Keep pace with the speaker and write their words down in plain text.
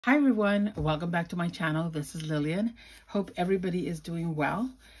Hi everyone, welcome back to my channel. This is Lillian. Hope everybody is doing well.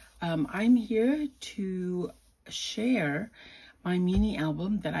 I'm here to share my mini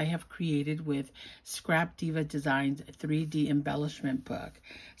album that I have created with Scrapdiva.Designs 3D embellishment book.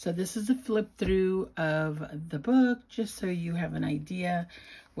 So this is a flip through of the book, just so you have an idea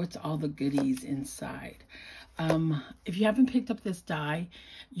what's all the goodies inside. If you haven't picked up this die,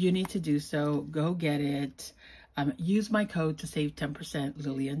 you need to do so. Go get it. Use my code to save 10%,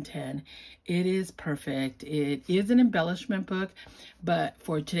 Lillian10. It is perfect. It is an embellishment book, but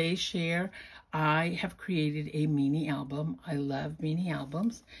for today's share, I have created a mini album. I love mini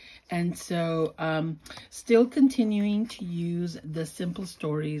albums. And so still continuing to use the Simple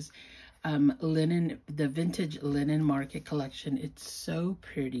Stories linen, the vintage linen market collection. It's so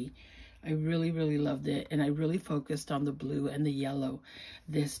pretty. I really, really loved it. And I really focused on the blue and the yellow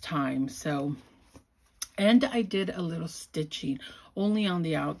this time. So, and I did a little stitching only on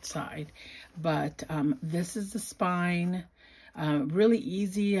the outside, but this is the spine. Really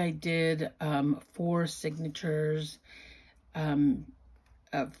easy. I did 4 signatures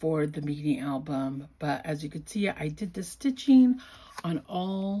for the mini album, but as you can see, I did the stitching on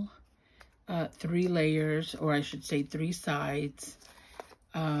all 3 layers, or I should say 3 sides,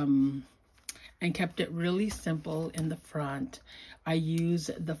 and kept it really simple in the front. I use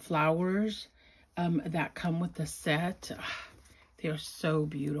the flowers that come with the set. They are so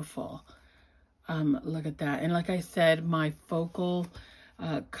beautiful. Look at that. And like I said, my focal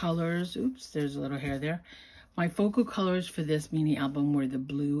colors, oops, there's a little hair there. My focal colors for this mini album were the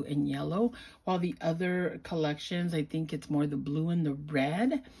blue and yellow, while the other collections, I think it's more the blue and the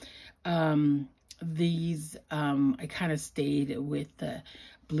red. These, I kind of stayed with the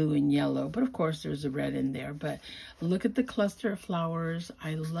blue and yellow, but of course there's a red in there. But look at the cluster of flowers.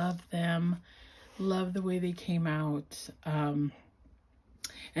 I love them. Love the way they came out. And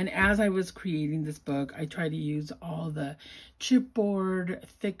as I was creating this book, I tried to use all the chipboard,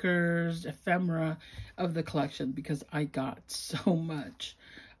 thickers, ephemera of the collection because I got so much.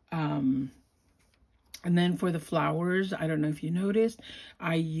 And then for the flowers, I don't know if you noticed,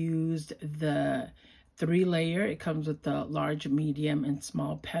 I used the 3-layer. It comes with the large, medium, and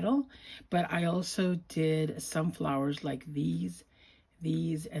small petal. But I also did some flowers like these,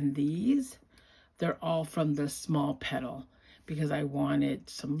 and these. They're all from the small petal because I wanted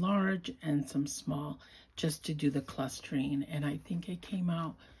some large and some small just to do the clustering. And I think it came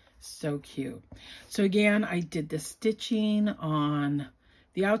out so cute. So again, I did the stitching on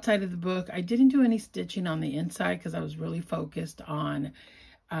the outside of the book. I didn't do any stitching on the inside because I was really focused on,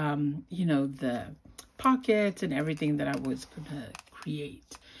 you know, the pockets and everything that I was going to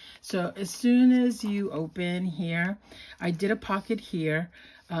create. So as soon as you open here, I did a pocket here.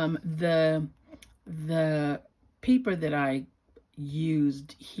 The paper that I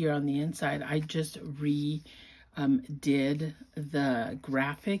used here on the inside, I just did the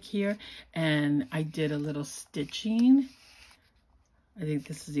graphic here, and I did a little stitching. I think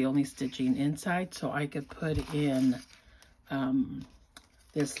this is the only stitching inside, so I could put in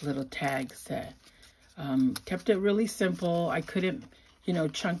this little tag set. Kept it really simple. I couldn't, you know,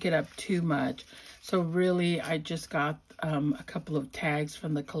 chunk it up too much. So really, I just got a couple of tags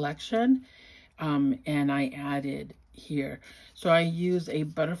from the collection. And I added here. So I used a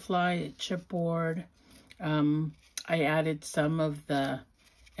butterfly chipboard. I added some of the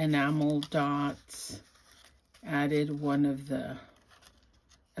enamel dots, added one of the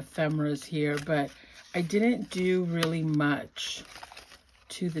ephemeras here, but I didn't do really much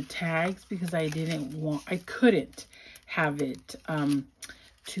to the tags because I couldn't have it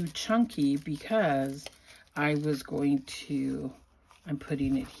too chunky because I'm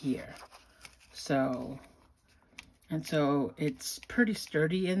putting it here. So it's pretty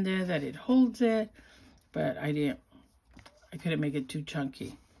sturdy in there that it holds it, but I couldn't make it too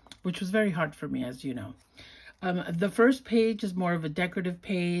chunky, which was very hard for me, as you know. The first page is more of a decorative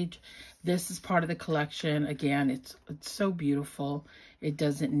page. This is part of the collection. Again, it's so beautiful. It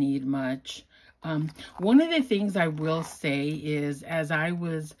doesn't need much. One of the things I will say is, as I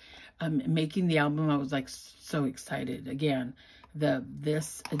was making the album, I was like so excited. Again,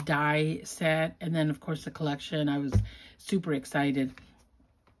 this die set, and then of course the collection, I was super excited.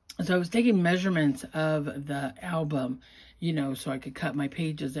 So I was taking measurements of the album, you know, so I could cut my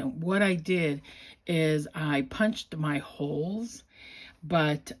pages. And what I did is I punched my holes,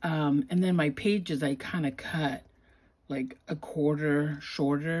 but and then my pages I kind of cut like a quarter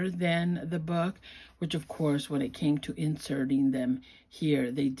shorter than the book, which of course when it came to inserting them here,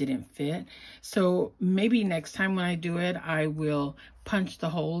 they didn't fit. So maybe next time when I do it, I will punch the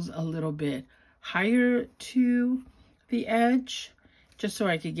holes a little bit higher to the edge just so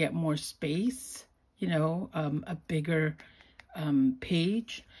I could get more space, you know, a bigger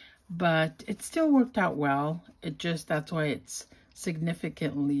page, but it still worked out well. It just, that's why it's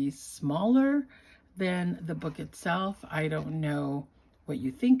significantly smaller than the book itself. I don't know what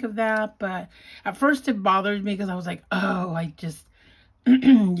you think of that, but at first it bothered me because I was like, oh, I just,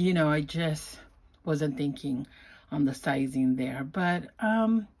 you know, I just wasn't thinking on the sizing there, but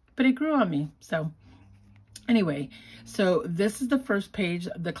it grew on me. So anyway, so this is the first page.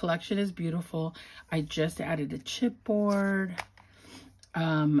 The collection is beautiful. I just added a chipboard.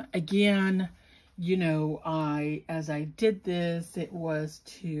 Again, you know, as I did this, it was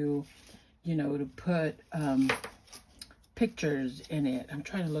to, you know, to put pictures in it. I'm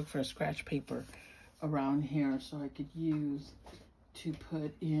trying to look for a scratch paper around here so I could use to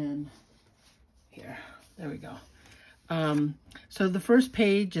put in here. There we go. So the first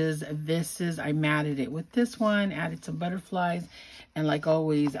page is, I matted it with this one, added some butterflies, and like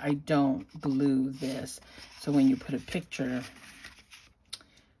always, I don't glue this. So when you put a picture,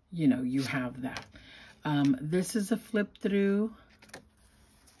 you know, you have that. This is a flip through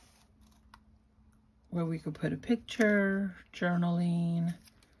where we could put a picture, journaling,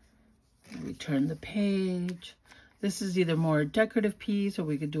 we turn the page. This is either more a decorative piece or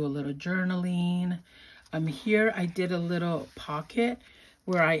we could do a little journaling. Here I did a little pocket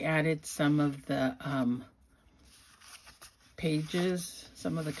where I added some of the pages,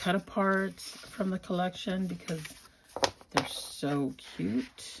 some of the cut aparts from the collection because they're so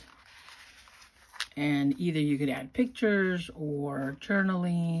cute. And either you could add pictures or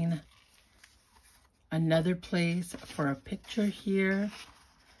journaling. Another place for a picture here.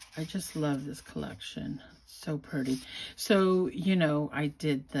 I just love this collection. So pretty. So, you know, I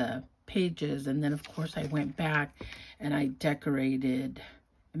did the pages and then of course I went back and I decorated,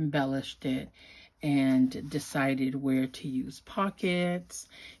 embellished it, and decided where to use pockets.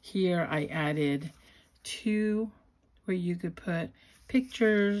 Here I added 2 where you could put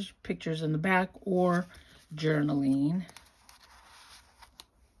pictures in the back or journaling.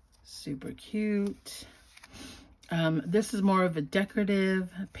 Super cute. This is more of a decorative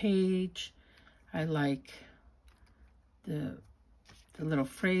page. I like the little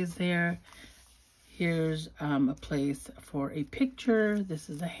phrase there. Here's a place for a picture. This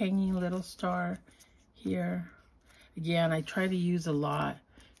is a hanging little star here. Again, I try to use a lot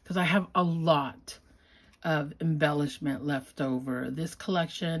because I have a lot of embellishment left over. This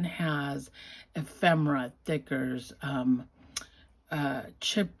collection has ephemera, thickers,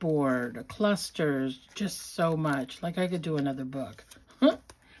 chipboard, clusters, just so much. Like I could do another book.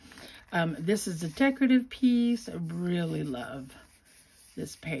 This is a decorative piece. I really love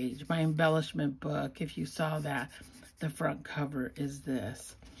this page. My embellishment book, if you saw that, the front cover is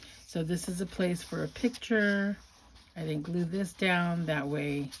this. So this is a place for a picture. I didn't glue this down, that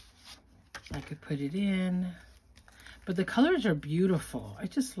way I could put it in. But the colors are beautiful. I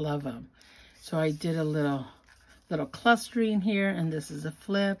just love them. So I did a little clustering here, and this is a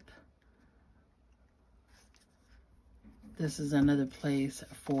flip. This is another place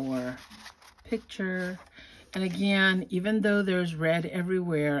for picture. And again, even though there's red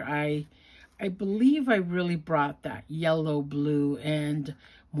everywhere, I believe I really brought that yellow, blue, and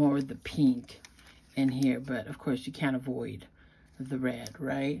more of the pink in here. But of course, you can't avoid the red,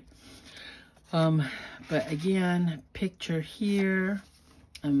 right? But again, picture here.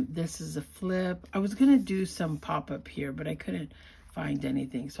 This is a flip. I was gonna do some pop-up here, but I couldn't find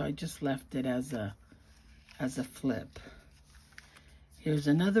anything, so I just left it as a flip. Here's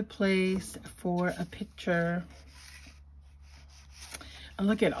another place for a picture. And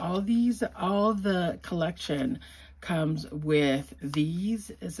look at all these, all the collection comes with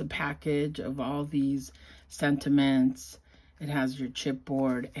these as a package of all these sentiments. It has your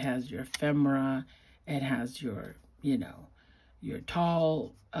chipboard, it has your ephemera, it has your, you know, your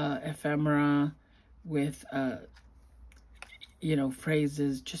tall ephemera with, you know,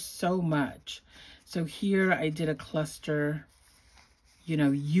 phrases, just so much. So here I did a cluster, you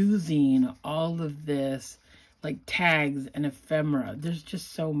know, using all of this, like tags and ephemera. There's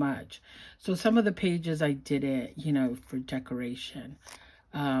just so much. So some of the pages I did it, you know, for decoration.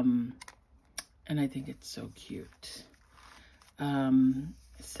 And I think it's so cute.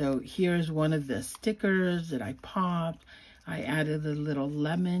 So here's one of the stickers that I popped. I added a little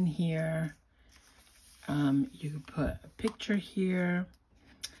lemon here. You could put a picture here.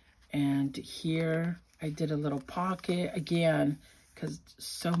 And here I did a little pocket again, because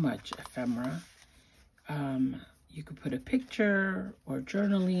so much ephemera. You could put a picture or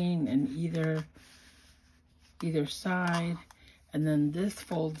journaling in either side. And then this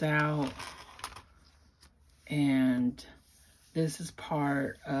folds out and This is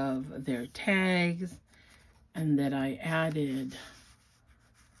part of their tags, and then I added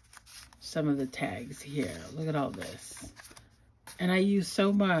some of the tags here. Look at all this. And I use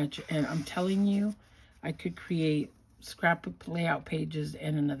so much, and I'm telling you, I could create scrapbook layout pages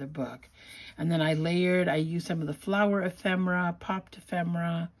in another book. And then I used some of the flower ephemera, popped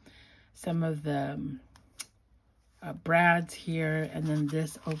ephemera, some of the brads here, and then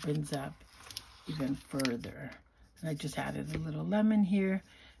this opens up even further. And I just added a little lemon here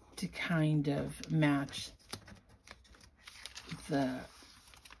to kind of match the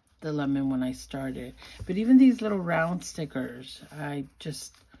lemon when I started. But even these little round stickers, I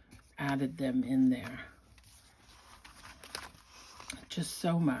just added them in there. Just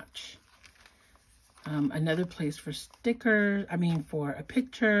so much. Another place for stickers, for a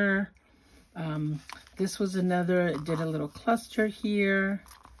picture. This was another, did a little cluster here.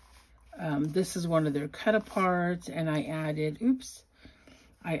 This is one of their cut aparts, and I added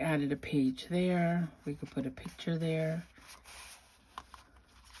a page there. We could put a picture there.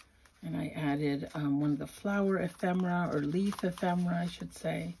 And I added one of the flower ephemera, or leaf ephemera, I should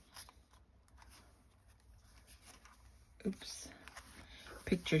say.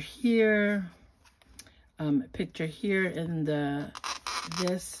 Picture here. Picture here in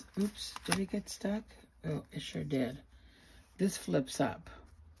this. Did it get stuck? Oh, it sure did. This flips up.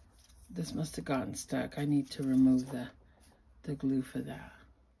 This must have gotten stuck. I need to remove the glue for that.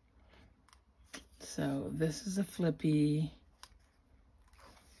 So this is a flippy.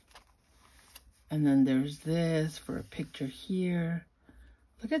 And then there's this for a picture here.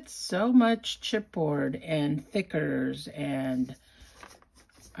 Look at so much chipboard and thickers, and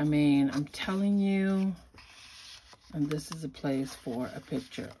I'm telling you, and this is a place for a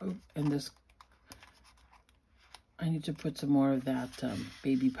picture. Oh, and this, I need to put some more of that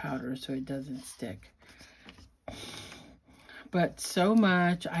baby powder so it doesn't stick. But so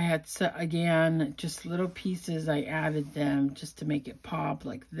much, I had, again, just little pieces, I added them just to make it pop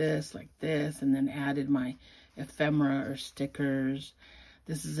like this, and then added my ephemera or stickers.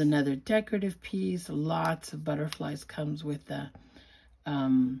 This is another decorative piece. Lots of butterflies comes with the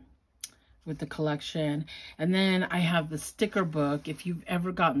collection. And then I have the sticker book. If you've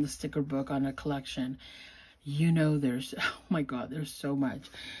ever gotten the sticker book on a collection, you know there's, oh my God, there's so much.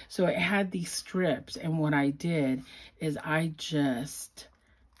 So it had these strips, and what I did is I just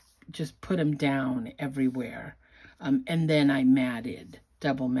put them down everywhere. And then I matted,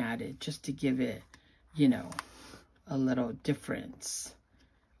 double matted, just to give it, a little difference,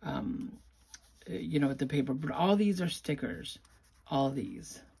 with the paper. But all these are stickers, all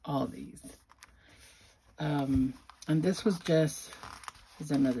these. And this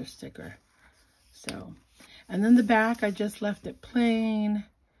is another sticker. So, and then the back, I just left it plain.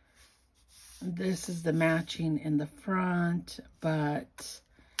 This is the matching in the front, but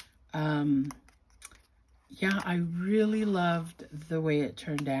yeah, I really loved the way it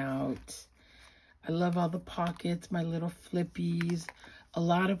turned out. I love all the pockets, my little flippies, a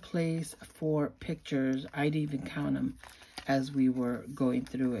lot of place for pictures. I'd even count them as we were going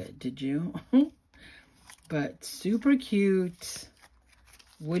through it. Did you? But super cute.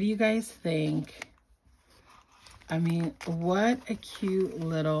 What do you guys think? What a cute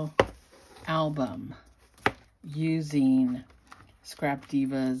little album using Scrap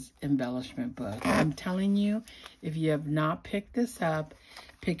Diva's embellishment book. I'm telling you, if you have not picked this up,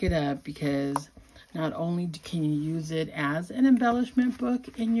 pick it up, because not only can you use it as an embellishment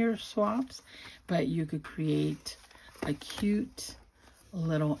book in your swaps, but you could create a cute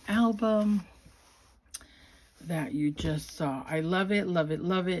little album that you just saw. I love it, love it,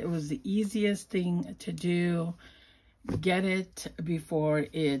 love it. It was the easiest thing to do. Get it before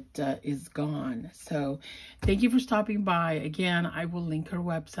it is gone. So thank you for stopping by. Again, I will link her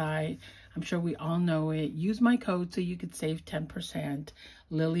website. I'm sure we all know it. Use my code so you could save 10%,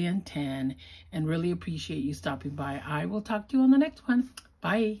 Lillian10, and really appreciate you stopping by. I will talk to you on the next one.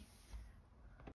 Bye.